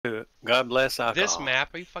God bless alcohol. This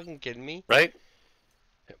map? Are you fucking kidding me? Right?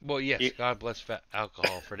 Well, yes. God bless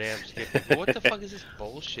alcohol for damn skipping. But what the fuck is this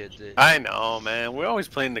bullshit? I know, man. We're always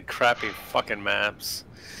playing the crappy fucking maps.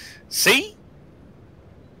 C?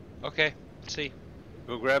 Okay. C.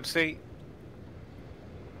 Go grab C.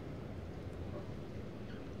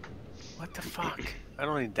 What the fuck? I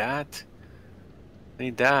don't need that. I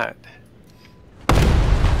need that.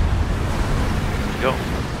 Go.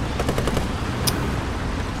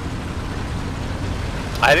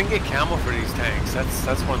 I didn't get camo for these tanks.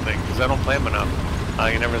 That's one thing, because I don't play them enough.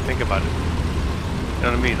 I can never think about it. You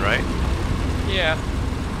know what I mean, right? Yeah.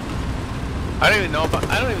 I don't even know about.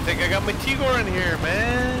 I don't even think I got my T-Gore in here,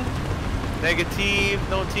 man. Negative,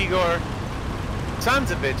 no T-Gore.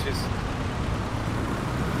 Sons of bitches.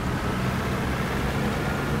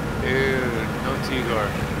 Dude, no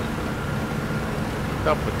T-Gore. What's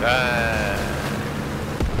up with that?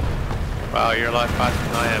 Wow, you're a lot faster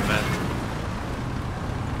than I am, man.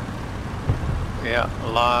 Yeah, a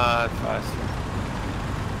lot faster.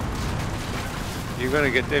 You're gonna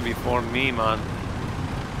get there before me, man.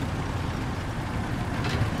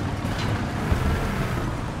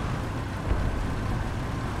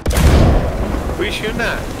 Who are you shooting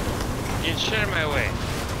at? Get shit in my way.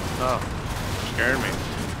 Oh, scared me.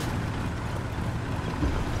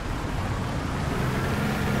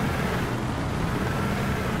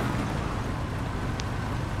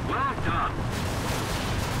 Well done.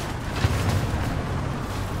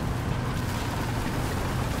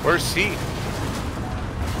 Where's C?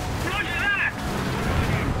 Roger that!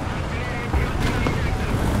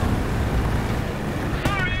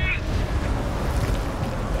 Sorry!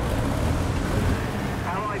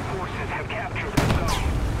 Allied forces have captured the zone.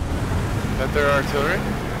 Is that their artillery?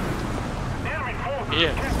 Enemy forces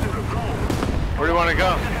Yeah. captured the zone. Where do you want to go?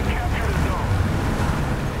 Have captured the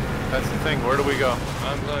zone. That's the thing. Where do we go?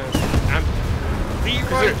 I'm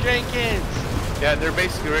Leroy Jenkins. Yeah, they're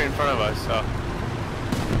basically right in front of us, so.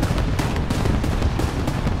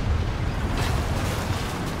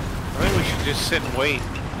 I think we should just sit and wait.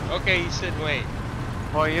 Okay, you sit and wait.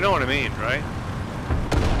 Well, you know what I mean, right?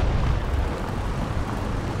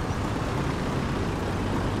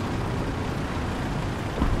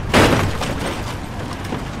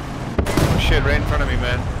 Shit, right in front of me,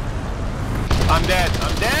 man. I'm dead.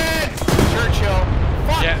 I'm dead! Churchill.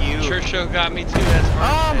 Fuck Yeah, you. Churchill got me too. That's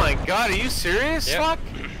hard. Oh my god, are you serious? Yep. Fuck.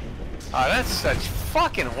 Oh, that's such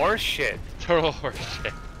fucking horse shit. Total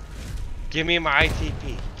horseshit. Give me my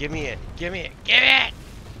ITP. Give me it. Give me it. Give it!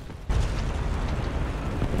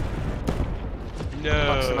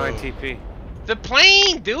 No. What's an ITP? The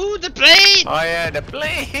plane, dude! The plane! Oh yeah, the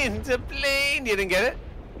plane! The plane! You didn't get it?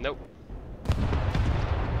 Nope.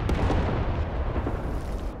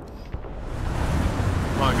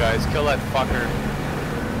 Come on, guys, kill that fucker.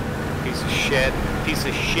 Piece of shit. Piece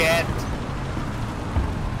of shit.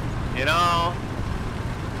 You know?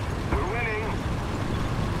 We're winning.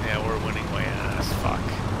 Yeah, we're winning way ass. Fuck.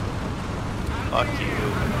 Fuck you.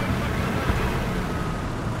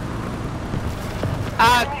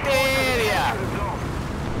 I dare ya!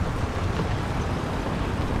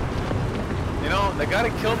 You know, the guy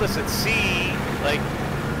that killed us at sea, like,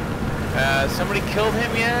 somebody killed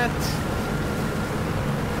him yet?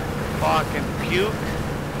 Fucking puke.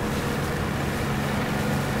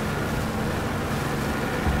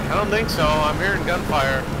 I don't think so. I'm hearing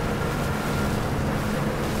gunfire.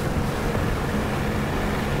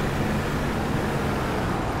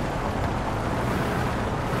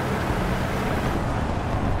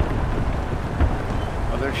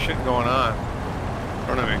 Oh, there's shit going on in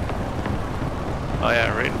front of me. Oh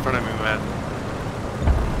yeah, right in front of me, man.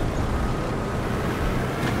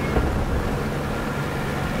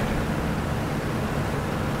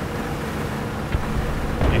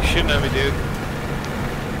 You shooting at me, dude.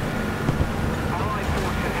 Allied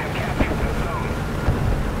forces have captured the zone.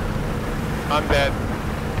 I'm dead.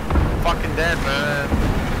 Fucking dead, man.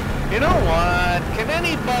 You know what? Can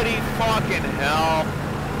anybody fucking help?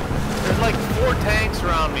 There's like 4 tanks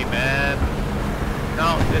around me, man.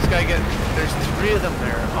 No, this guy there's 3 of them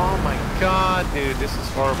there. Oh my god, dude, this is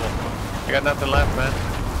horrible. I got nothing left, man.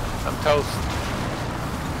 I'm toast.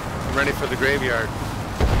 I'm ready for the graveyard.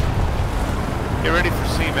 Get ready for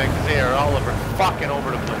C, man, because they are all over, fucking over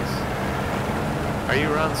the place. Are you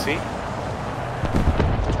around C?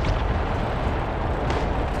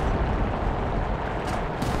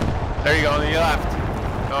 There you go, on your left.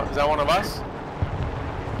 Oh, is that one of us?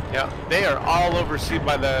 Yeah, they are all over C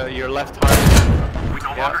by your left heart. We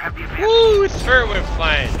no longer have the advantage. Woo! Spirit went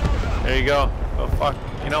flying. There you go. Oh fuck.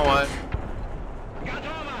 You know what?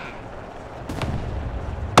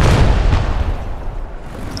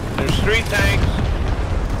 There's 3 tanks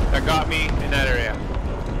that got me in that area.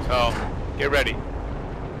 So, get ready.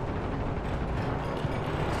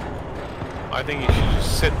 I think you should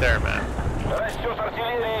just sit there, man.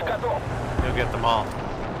 You'll get them all.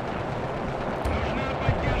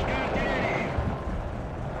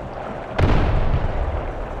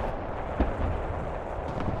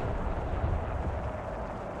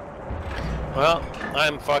 Well,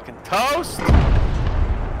 I'm fucking toast.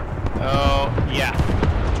 Oh, yeah.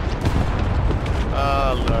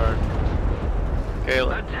 Oh, Lord. Okay,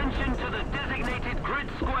 Attention to the designated grid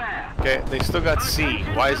square. okay, they still got C.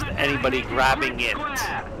 Why isn't anybody grabbing it?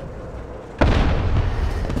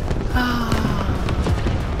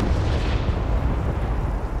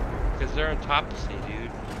 Because they're on top of C, dude.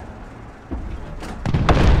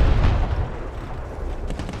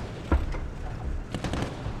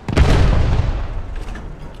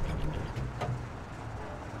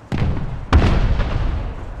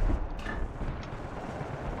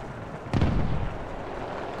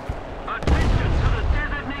 Attention to the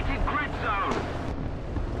designated grid zone.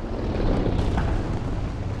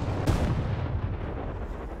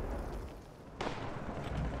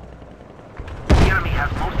 The enemy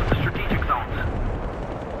has most of the strategic zones.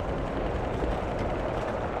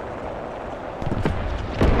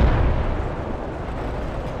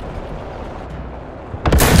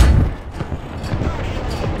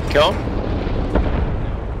 Kill him?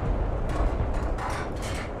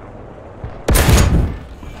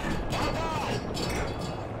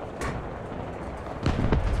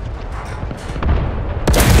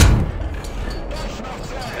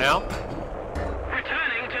 Now?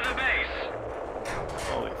 Returning to the base.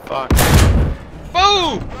 Holy fuck.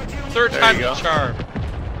 Boom! Third There time you the go. charm.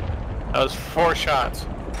 That was 4 shots.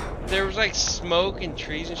 There was like smoke and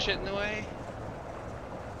trees and shit in the way.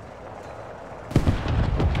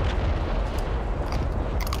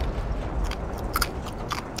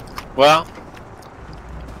 Well,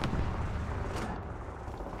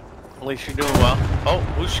 at least you're doing well. Oh,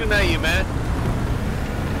 who's shooting at you, man?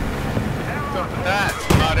 That.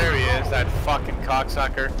 Oh, there he is, that fucking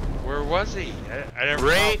cocksucker. Where was he? I never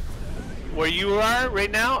Right where you are right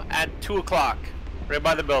now at 2 o'clock. Right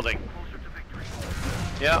by the building.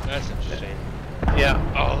 Yeah, That's interesting. yeah.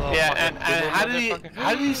 Oh, Yeah, fucking and how did he,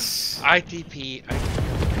 ITP.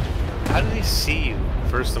 how did he see you,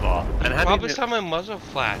 first of all? And how Probably did saw my muzzle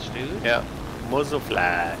flash, dude. yeah, muzzle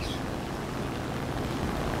flash.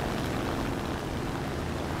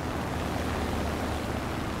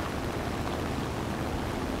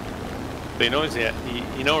 But you know,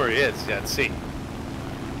 you know where he is, yeah, see.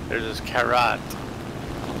 There's this carrot.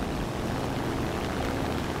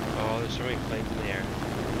 Oh, there's so many planes in the air.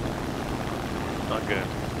 Not good.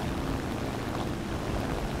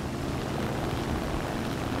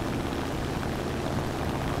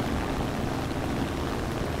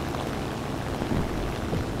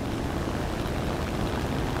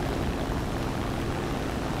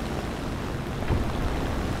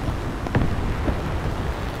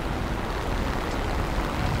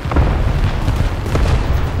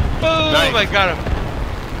 Boom! Nice. I got him.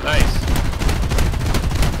 Nice.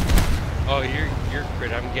 Oh, you're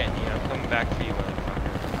crit. I'm getting you. I'm coming back for you,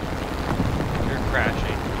 motherfucker. You're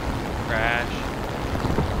crashing. Crash.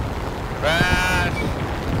 Crash!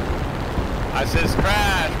 I says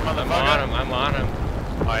crash, motherfucker. I'm on him. I'm on him.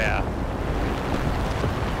 Oh yeah.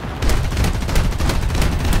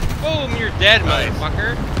 Boom! You're dead, Nice.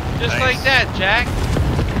 motherfucker. Just Nice. like that, Jack.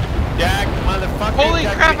 Jack, motherfucker. Holy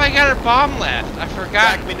Jack crap! me, I got a bomb left. I forgot.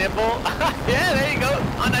 Jack me nipple. Yeah, there you go.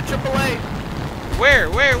 On that AAA. Where?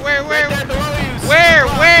 Right there below you. Where?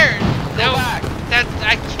 Come on. Where? Go No, back. that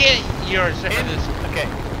I can't. You know what In. this? Okay.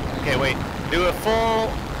 Okay, wait. Do a full,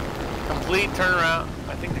 complete turnaround.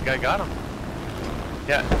 I think the guy got him.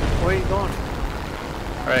 Yeah. Where are you going?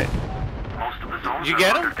 All right. Most of the zones Did you are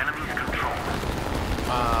get under him? enemy's control.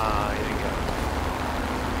 Here you go.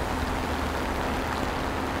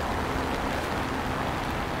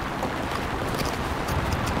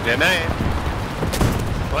 Good night.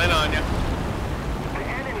 Playing on you. The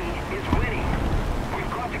enemy is winning. We've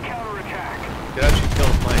got to counterattack. Did actually kill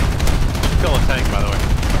a plane. Kill a tank, by the way.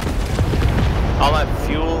 All that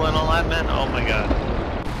fuel and all that, man. Oh my god.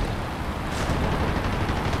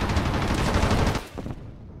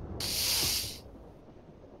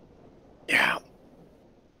 Yeah.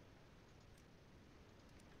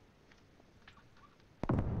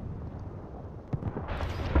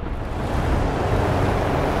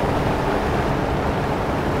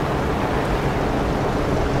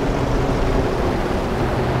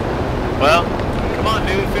 Well, come on,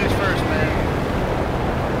 dude, finish first, man.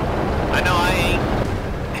 I know I ain't.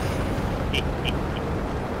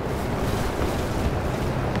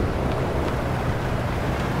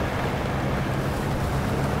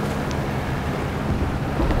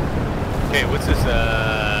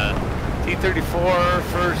 C-34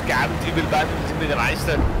 first Gv.T.Br sind wir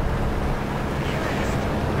gereistet.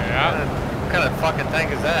 Yeah. What kind of fucking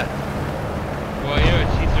tank is that? Well, you know,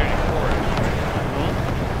 it's C-34.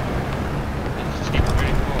 It's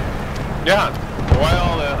C-34. Yeah. Why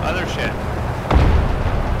all the other shit?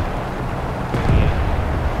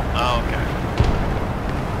 Oh, okay.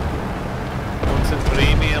 What's in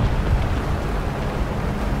premium?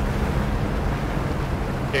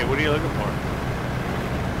 Okay, what are you looking for?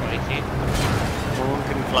 Flanking. Moon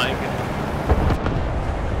can flank it.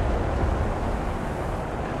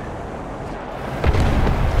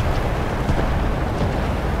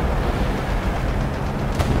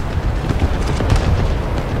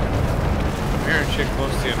 I'm hearing shit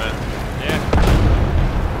close to you, man. Yeah.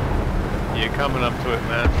 You're coming up to it,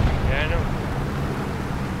 man. Yeah, I know.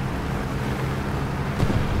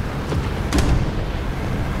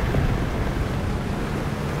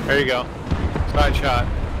 There you go. Side shot.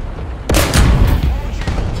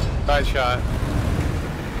 Side shot.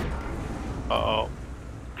 Uh-oh.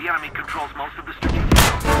 The enemy controls most of the strategic.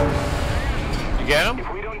 You get him?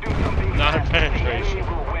 If we don't do something Not fast, the penetration.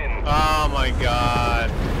 enemy will win. Oh my god.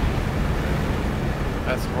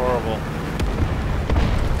 That's horrible.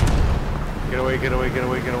 Get away, get away, get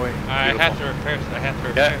away, get away. I have to repair. I have to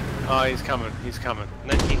repair. Yeah. Oh, he's coming. He's coming.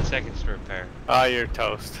 19 seconds to repair. Oh, you're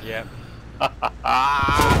toast. Yep.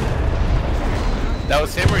 That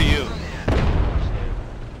was him or you?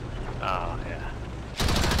 Oh, yeah.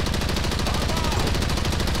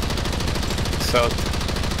 So.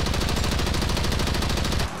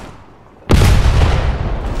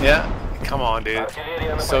 Yeah. Come on, dude.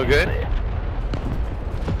 So good.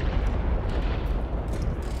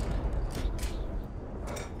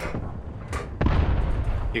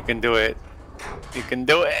 You can do it. You can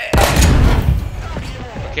do it.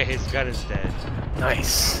 Okay, his gun is dead.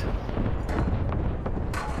 Nice.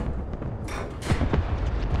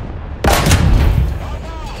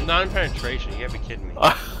 Non-penetration. You gotta be kidding me.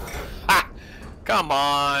 Come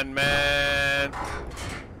on, man.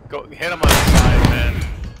 Go hit him on the side, man.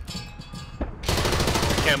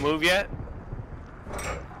 Can't move yet?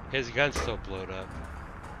 His gun's still blowed up.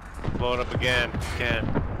 Blow it up again. Can.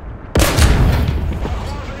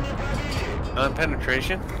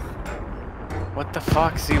 Non-penetration? What the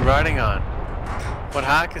fuck is he riding on? What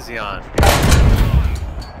hack is he on? Okay,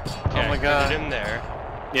 Oh my god. Get him there.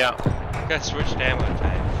 Yeah. Got switched ammo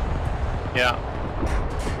types. Yeah.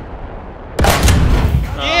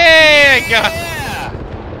 Yeah, I got him. Yeah!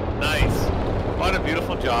 Nice. What a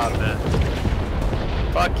beautiful job, man.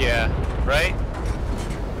 Fuck yeah. Right?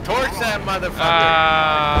 Torch that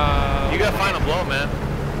motherfucker. You got final blow, man.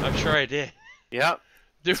 I'm sure I did. Yep.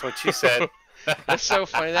 That's what she said. That's so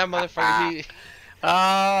funny. That motherfucker, Oh,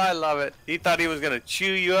 I love it. He thought he was gonna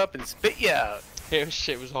chew you up and spit you out. his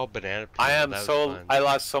shit was all banana peel. I am That was so. fun. I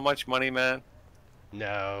lost so much money, man.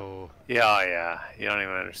 No. Yeah, oh, yeah. You don't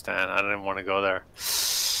even understand. I didn't want to go there.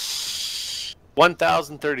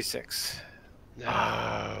 1,036.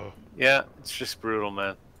 No. Yeah, it's just brutal,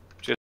 man.